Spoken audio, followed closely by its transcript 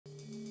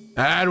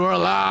And we're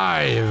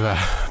live!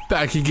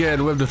 Back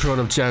again with the Throne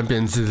of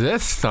Champions,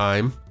 this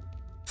time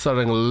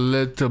starting a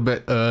little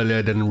bit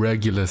earlier than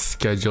regular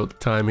scheduled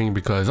timing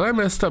because I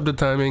messed up the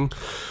timing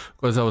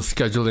because I was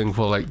scheduling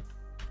for like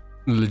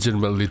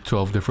legitimately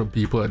 12 different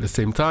people at the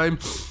same time.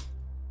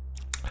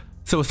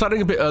 So we're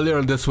starting a bit earlier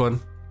on this one.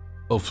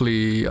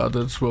 Hopefully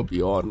others will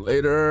be on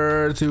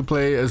later to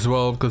play as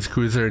well because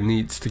cruZer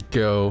needs to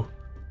go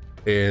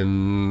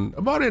in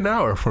about an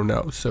hour from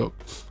now. So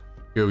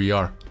here we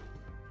are.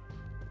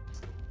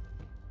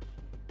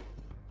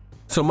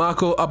 So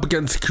Marko up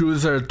against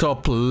cruZer,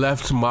 top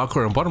left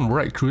Marko and bottom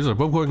right cruZer,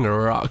 both going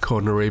rock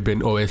on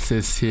Arabian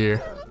Oasis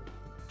here.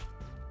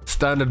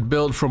 Standard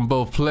build from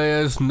both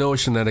players, no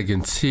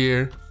shenanigans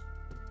here.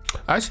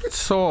 I actually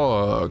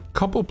saw a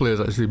couple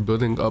players actually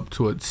building up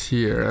towards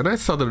here and I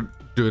started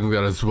doing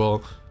that as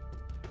well.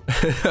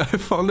 I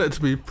found that to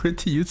be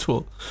pretty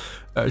useful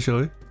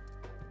actually.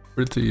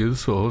 Pretty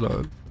useful, hold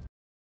on.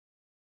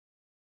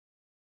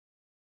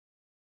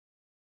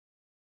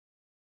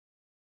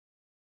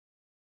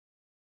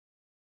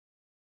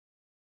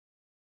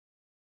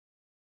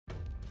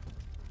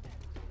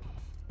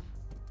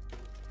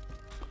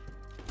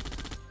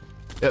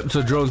 Yep,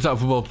 so drones out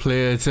for both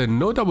players and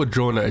no double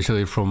drone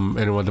actually from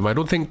any of them. I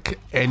don't think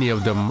any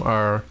of them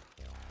are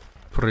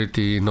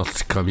pretty, not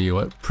scummy,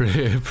 what?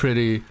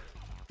 Pretty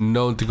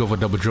known to go for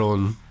double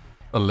drone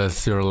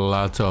unless you're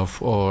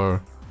Latov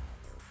or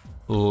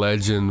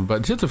Legend.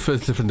 But just the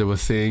first difference they were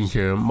saying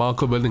here,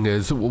 Marko building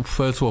his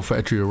first war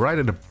factory right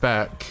at the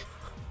back.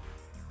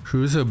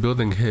 cruZer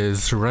building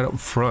his right up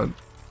front.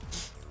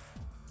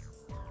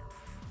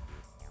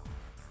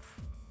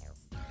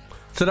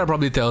 So that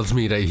probably tells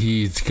me that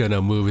he's gonna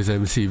move his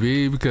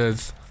MCV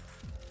because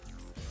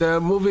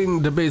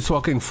the base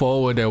walking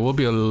forward there will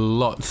be a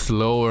lot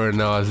slower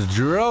now as the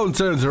drone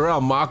turns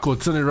around. Marko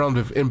turning around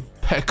with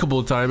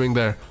impeccable timing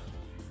there.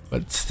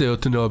 But still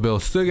to no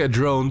avail. Still get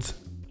drones.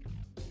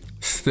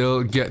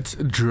 Still gets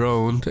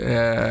droned.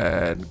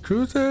 And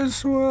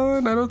cruZer's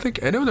one, I don't think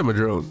any of them are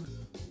droned.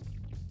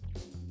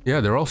 Yeah,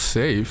 they're all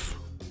safe.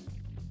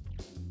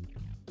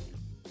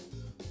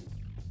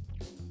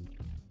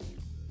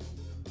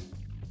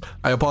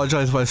 I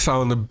apologize if I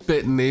sound a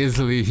bit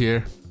nasally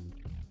here.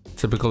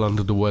 Typical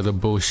under the weather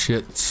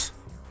bullshit.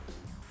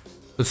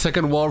 The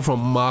second wall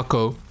from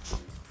Marko.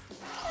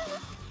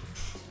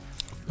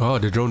 Oh,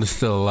 the drone is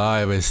still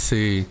alive, I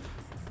see.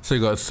 So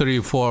you got 3,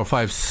 4,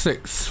 5,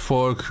 6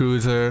 for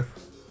cruZer.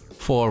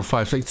 4,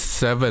 5, 6,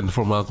 7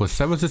 for Marko.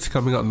 7 is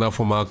coming out now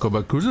for Marko,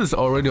 but cruZer is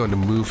already on the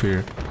move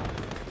here.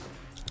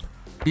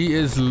 He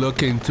is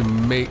looking to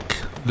make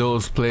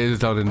those plays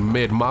down in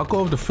mid.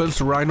 Marko with the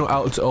first Rhino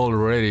out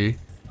already.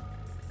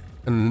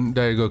 And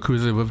there you go,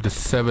 cruZer with the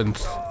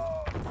 7th.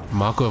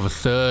 Marko with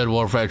a 3rd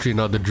war factory.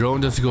 Now the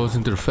drone just goes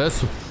into the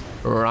first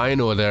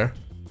Rhino there.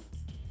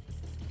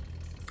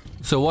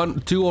 So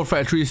 2 war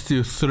factories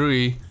to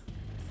 3.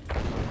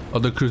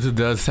 Although cruZer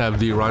does have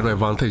the Rhino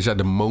advantage at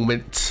the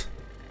moment.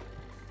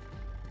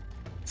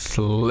 It's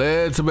a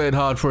little bit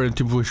hard for him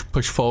to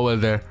push forward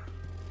there.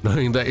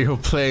 Knowing that you're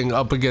playing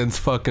up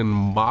against fucking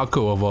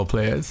Marko of all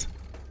players.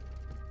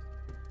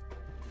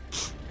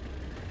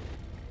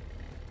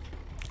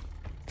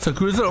 So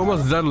cruZer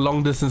almost done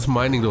long distance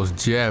mining those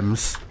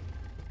gems.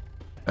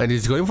 And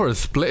he's going for a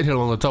split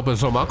hill on the top, and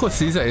so Marko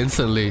sees that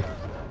instantly.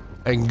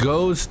 And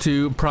goes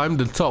to prime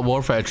the top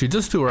war factory,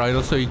 just 2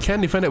 rhinos, so he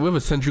can defend it with a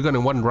sentry gun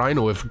and 1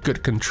 rhino with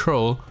good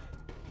control.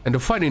 And the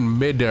fight in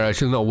mid there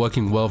actually not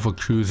working well for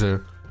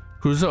cruZer.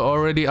 cruZer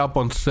already up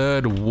on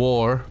 3rd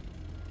war.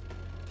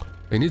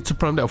 He needs to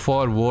prime that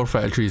forward war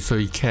factory so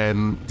he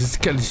can just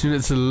get his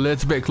units a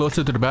little bit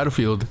closer to the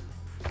battlefield.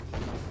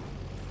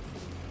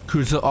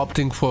 cruZer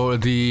opting for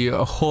the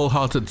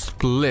wholehearted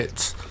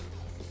split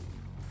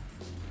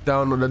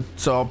down on the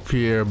top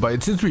here, but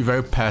it seems to be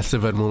very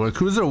passive at the moment.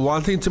 cruZer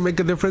wanting to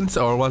make a difference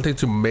or wanting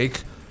to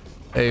make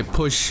a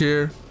push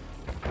here.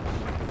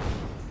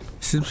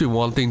 Seems to be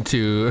wanting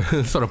to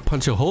sort of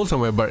punch a hole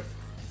somewhere, but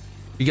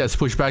he gets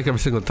pushed back every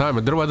single time.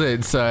 I don't know whether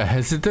it's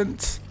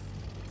hesitant,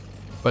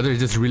 whether he's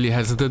just really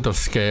hesitant or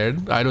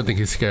scared. I don't think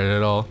he's scared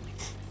at all,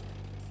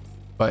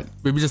 but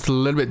maybe just a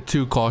little bit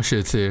too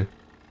cautious here.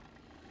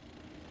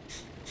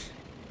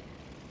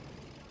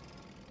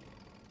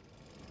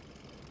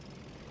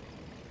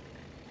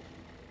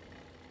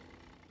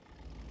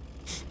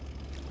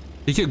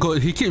 He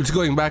keeps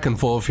going back and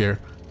forth here.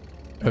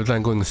 Every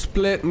time going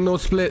split, no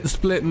split,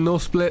 split, no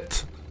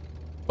split.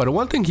 But the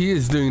one thing he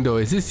is doing though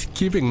is he's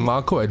keeping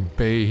Marko at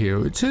bay here,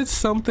 which is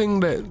something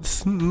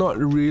that's not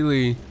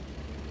really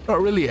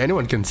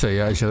anyone can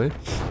say actually.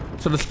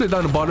 So the split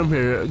down the bottom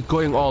here,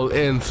 going all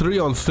in, 3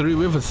 on 3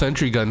 with a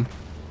sentry gun.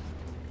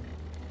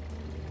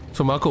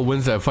 So Marko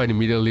wins that fight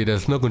immediately.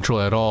 There's no control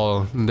at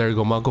all. And there you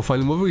go, Marko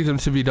finally moving his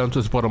MCV down to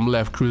his bottom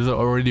left. cruZer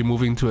already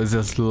moving to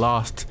his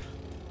last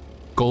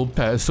gold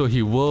pass, so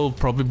he will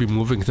probably be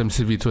moving his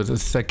MCV towards a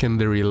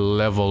secondary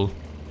level.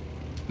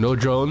 No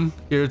drone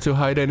here to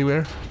hide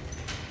anywhere.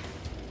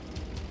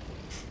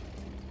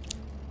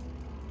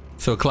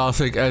 So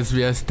classic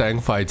SVS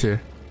tank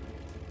fighter.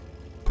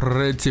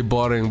 pretty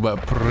boring,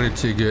 but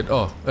pretty good.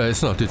 Oh,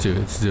 it's not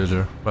 2-2, it's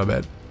 0-0. My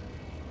bad.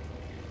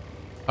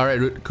 Alright,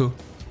 Root, cool.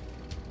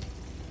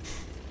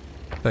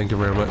 Thank you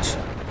very much.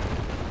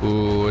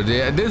 Ooh,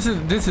 yeah, this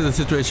is a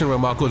situation where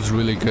Marko's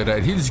really good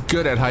at. He's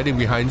good at hiding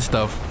behind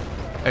stuff.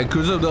 And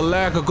cruZer with the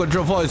lack of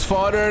control for his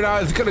father now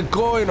is gonna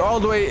go in all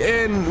the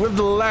way in with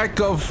the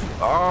lack of,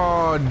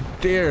 oh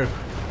dear.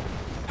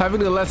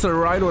 Having the lesser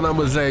Rhino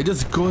numbers there, he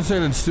just goes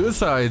in and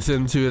suicides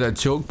into that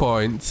choke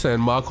point,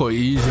 and Marko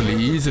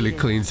easily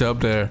cleans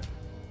up there.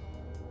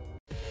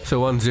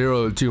 So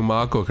 1-0 to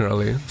Marko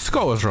currently.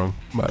 Score was wrong,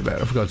 my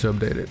bad, I forgot to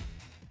update it.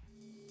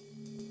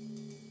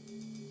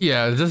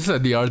 Yeah, just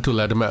that the R2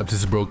 ladder map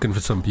is broken for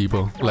some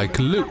people. Like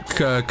Luke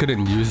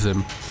couldn't use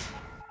them.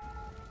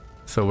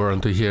 So we're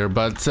onto here,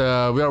 but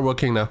we are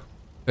working now.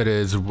 It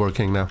is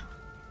working now.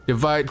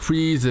 Divide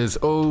freeze is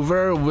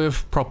over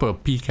with proper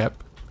PCAP.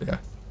 Yeah,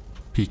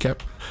 PCAP.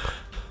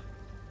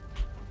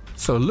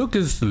 So Luke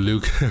is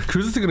Luke.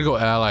 cruZer's gonna go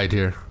allied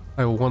here.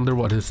 I wonder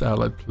what his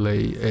allied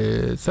play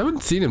is. I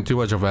haven't seen him too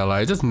much of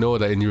allied. I just know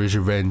that in Yuri's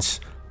Revenge,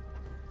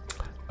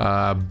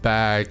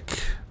 back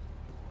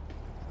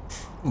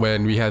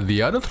when we had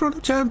the other Throne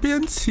of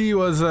Champions, he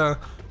was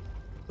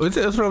it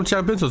a Throne of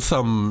Champions or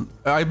some,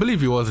 I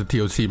believe he was a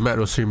TOC. Matt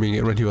was streaming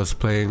it when he was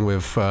playing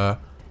with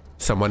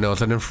someone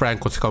else, and then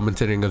Frank was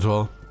commentating as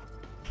well.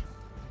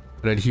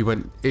 And then he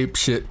went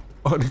apeshit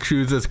on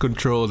cruZer's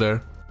control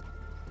there.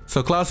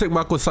 So classic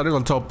Marko starting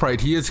on top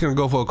right. He is gonna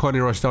go for a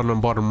corner rush down on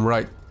bottom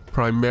right,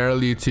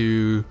 primarily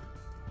to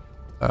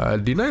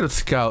deny the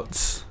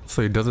scouts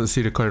so he doesn't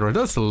see the corner rush.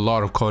 That's a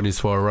lot of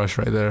cornies for a rush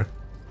right there.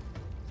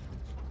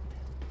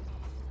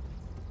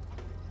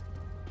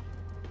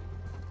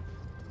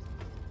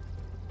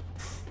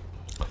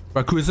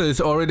 But cruZer is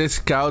already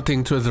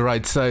scouting towards the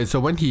right side, so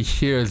when he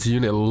hears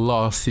unit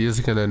loss, he is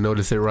gonna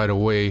notice it right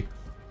away.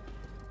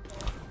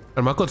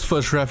 And Marko's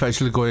first ref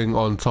actually going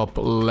on top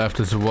left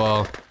as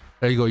well.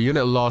 There you go,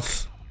 unit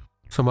loss.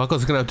 So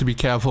Marko's gonna have to be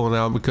careful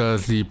now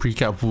because the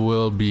pre-cap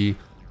will be,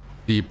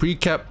 the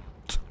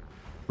pre-capped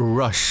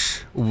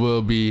rush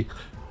will be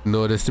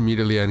noticed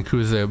immediately, and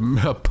cruZer,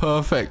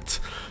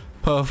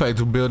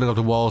 perfect building of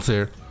the walls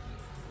here.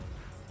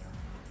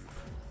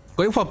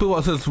 Going for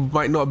pillboxes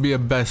might not be the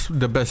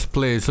best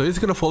play, so he's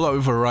gonna follow up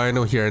with a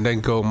Rhino here and then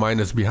go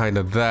minus behind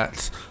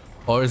that,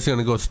 or he's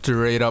gonna go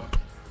straight up.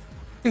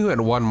 I think he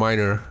went one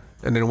miner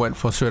and then went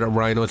for straight up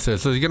Rhinos here.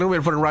 So he's gonna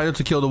wait for the Rhino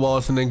to kill the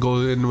walls and then go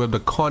in with the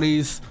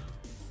Connies.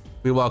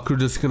 Meanwhile,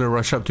 cruZer's gonna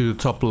rush up to the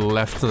top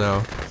left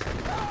now.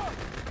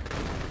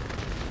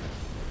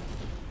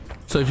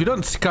 So if you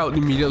don't scout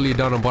immediately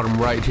down on bottom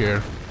right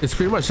here, it's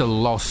pretty much a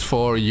loss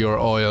for your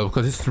oil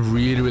because it's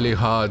really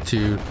hard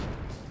to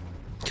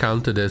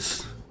counter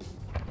this.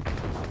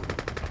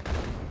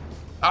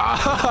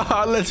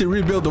 Unless you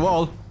rebuild the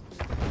wall.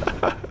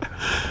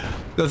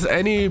 Because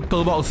any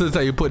pillboxes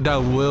that you put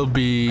down will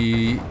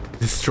be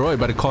destroyed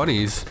by the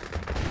Connies.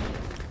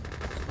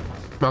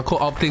 Marko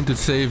opting to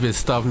save his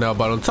stuff now,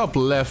 but on top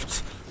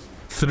left,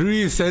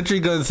 3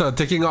 sentry guns are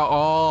taking out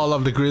all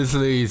of the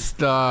Grizzlies.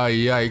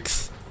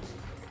 Yikes.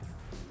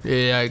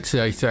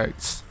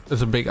 Yikes.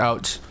 That's a big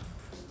ouch.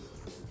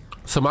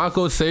 So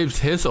Marko saves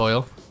his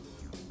oil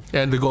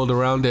and the gold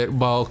around it,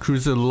 while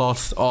cruZer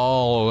lost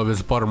all of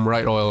his bottom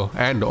right oil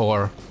and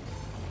ore.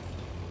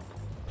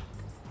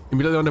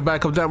 Immediately on the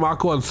back of that,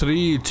 Marko on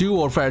 3, 2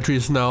 ore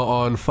factories now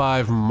on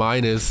 5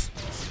 minus.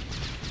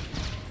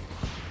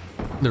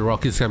 The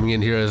rockets coming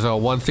in here as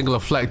well. One singular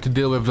flag to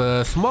deal with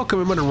a small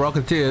commitment of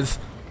rocketeers.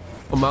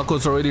 Well,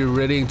 Marko's already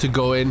ready to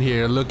go in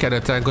here. Look at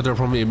the tank control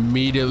from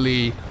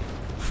immediately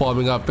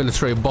forming up in a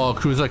straight ball.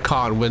 cruZer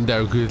can't win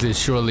there,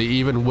 surely,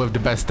 even with the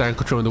best tank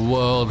control in the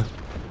world.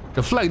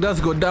 The flag does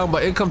go down,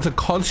 but in comes the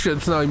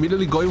Constraints now,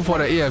 immediately going for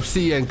the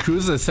AFC, and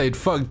cruZer said,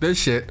 fuck this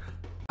shit,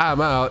 I'm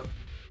out.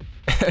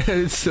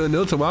 And it's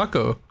 2-0 to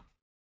Marko.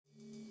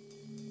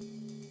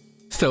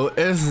 So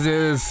is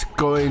this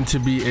going to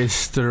be a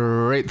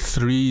straight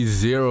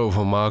 3-0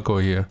 for Marko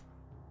here?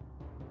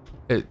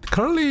 It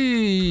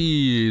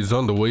currently is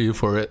on the way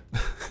for it.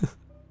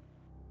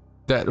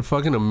 That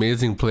fucking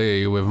amazing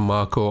play with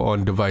Marko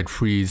on Divide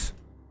Freeze.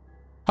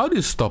 How do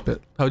you stop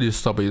it? How do you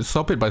stop it? You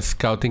stop it by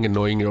scouting and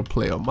knowing your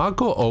player.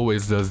 Marko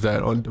always does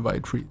that on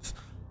Divide Freeze.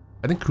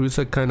 I think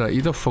cruZer kind of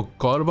either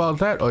forgot about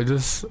that or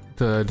just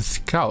the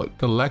scout,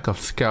 the lack of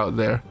scout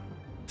there.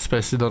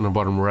 Especially on the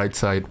bottom right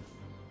side.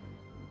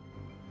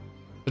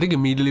 I think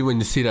immediately when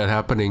you see that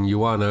happening, you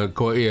want to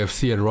go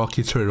AFC and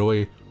Rocky straight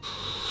away.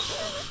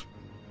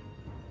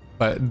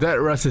 But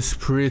that rush is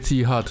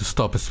pretty hard to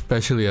stop,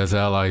 especially as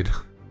allied.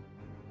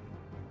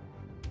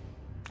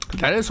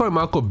 That is why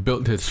Marko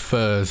built his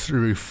first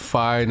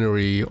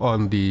refinery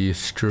on the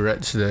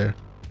stretch there.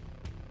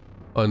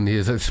 On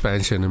his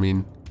expansion, I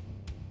mean.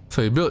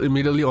 So he built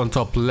immediately on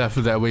top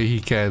left, that way he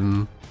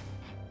can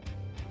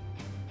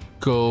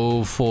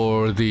go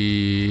for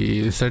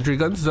the sentry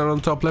guns down on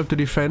top left to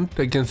defend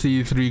against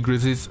the 3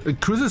 Grizzlies.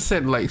 cruZer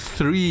sent like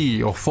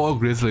 3 or 4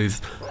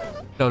 Grizzlies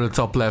down the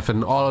top left,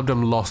 and all of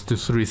them lost to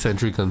 3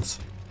 sentry guns.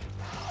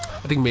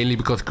 I think mainly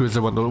because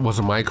cruZer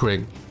wasn't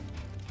microing.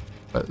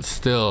 But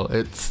still,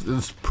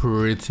 it's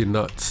pretty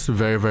nuts.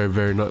 Very, very,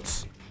 very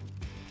nuts.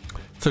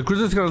 So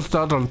cruZer's gonna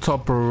start on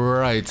top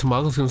right.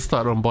 Marko's gonna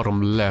start on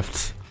bottom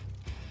left.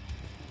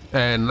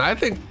 And I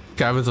think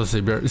Caverns of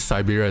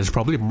Siberia is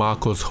probably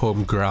Marko's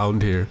home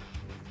ground here.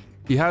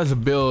 He has a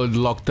build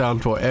locked down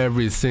for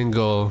every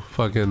single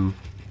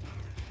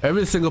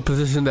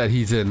position that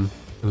he's in.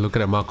 And look at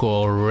that, Marko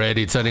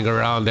already turning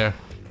around there,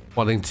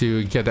 wanting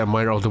to get that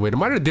miner out the way. The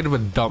miner did have a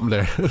dump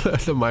there.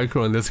 The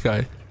micro on this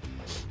guy.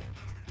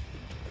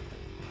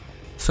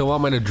 So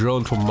one miner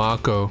drone for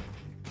Marko.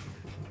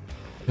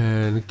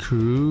 And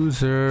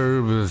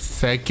cruZer with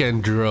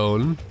second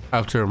drone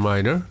after a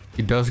miner.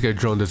 He does get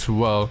droned as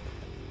well.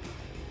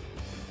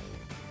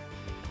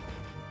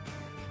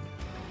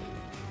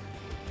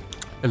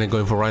 And then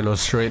going for Rhino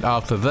straight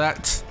after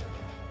that.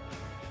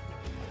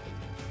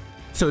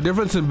 So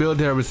difference in build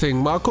here, we're saying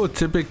Marko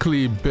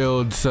typically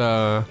builds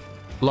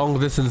long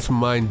distance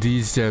mine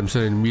these gems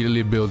and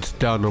immediately builds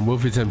down or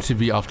move his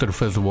MCV after the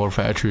first war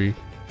factory.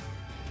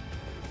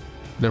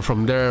 Then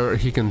from there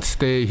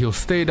he'll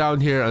stay down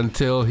here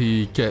until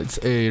he gets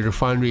a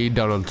refinery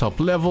down on top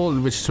level,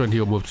 in which is when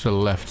he'll move to the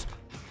left.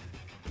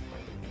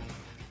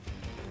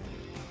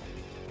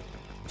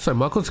 So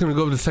Marko's gonna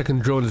go with the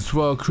second drone as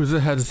well.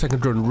 cruZer has the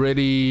second drone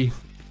ready.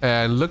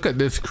 And look at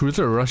this,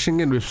 cruZer rushing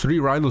in with 3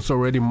 rhinos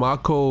already.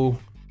 Marko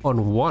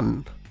on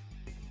 1.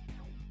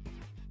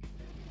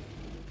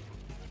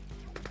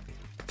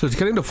 So it's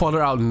getting the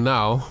fodder out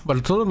now, but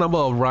the total number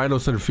of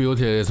rhinos in the field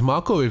here is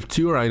Marko with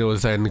 2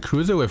 rhinos and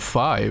cruZer with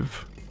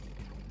 5.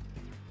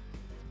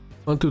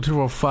 1, 2, 3,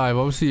 4, 5.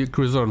 Obviously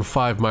cruZer on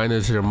 5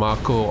 miners here,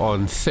 Marko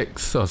on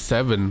 6 or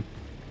 7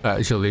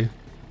 actually.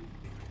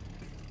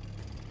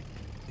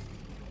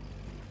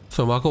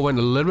 So Marko went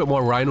a little bit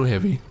more rhino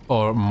heavy,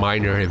 or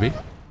miner heavy.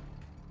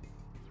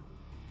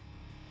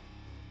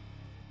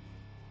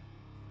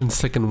 In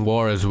second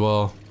war as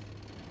well.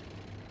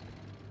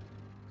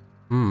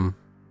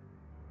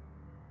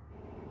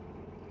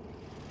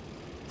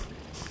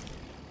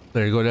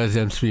 There you go, that's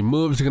the M3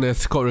 moves. He's gonna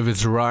escort with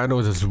his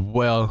rhinos as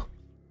well.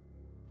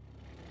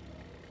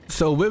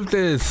 So with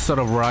this sort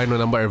of rhino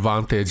number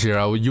advantage here,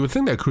 you would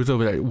think that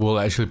cruZer will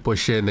actually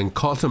push in and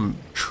cause some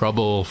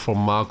trouble for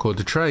Marko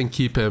to try and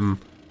keep him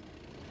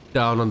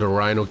down on the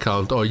rhino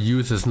count or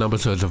use his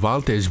numbers to his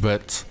advantage,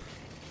 but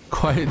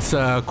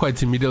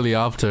quite immediately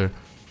after,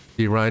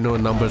 the rhino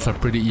numbers are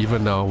pretty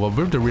even now. Well,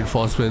 with the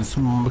reinforcements,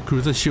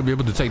 cruZer should be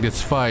able to take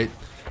this fight,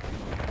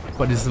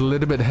 but he's a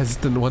little bit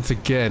hesitant once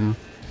again.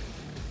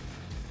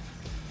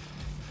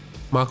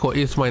 Marko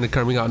is miner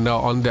coming out now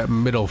on that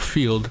middle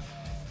field,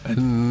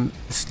 and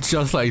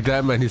just like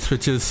that, man, he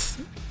switches,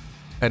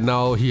 and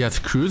now he has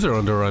cruZer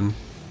on the run.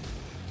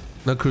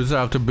 Now cruZer,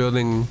 after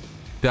building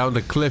down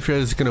the cliff here,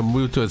 is gonna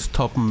move to its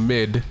top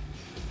mid.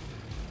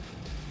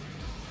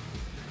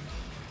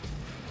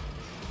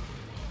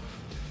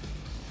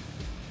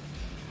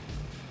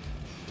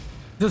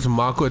 This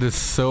Marko is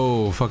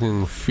so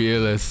fucking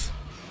fearless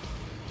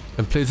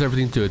and plays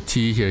everything to a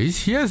T here.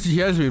 He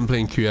has been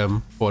playing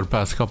QM for the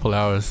past couple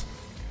hours.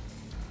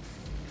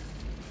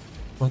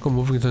 Marko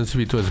moving his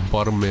MCV to his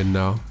bottom mid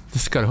now.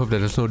 Just gotta hope that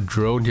there's no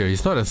drone here.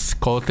 He's not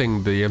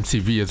escorting the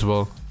MCV as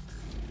well.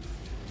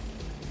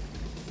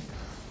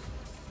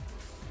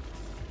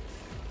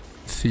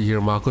 See here,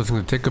 Marko's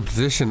gonna take a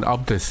position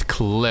up this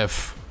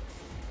cliff.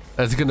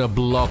 That's gonna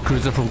block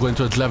cruZer from going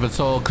to its left.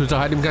 So cruZer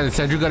hiding behind the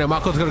sentry gun, and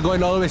Marko's gonna go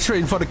in all the way straight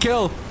in for the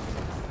kill.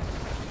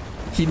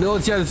 He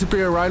knows he has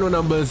superior rhino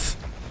numbers.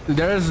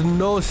 There is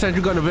no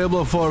sentry gun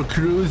available for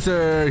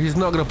cruZer. He's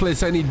not gonna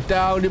place any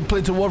down. He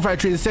plays a war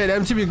factory instead.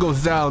 MCV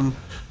goes down.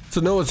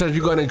 So no sentry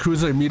gun, and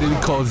cruZer immediately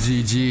calls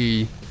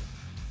GG.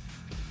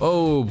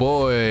 Oh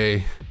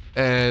boy.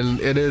 And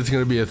it is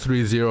gonna be a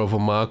 3-0 for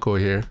Marko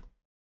here.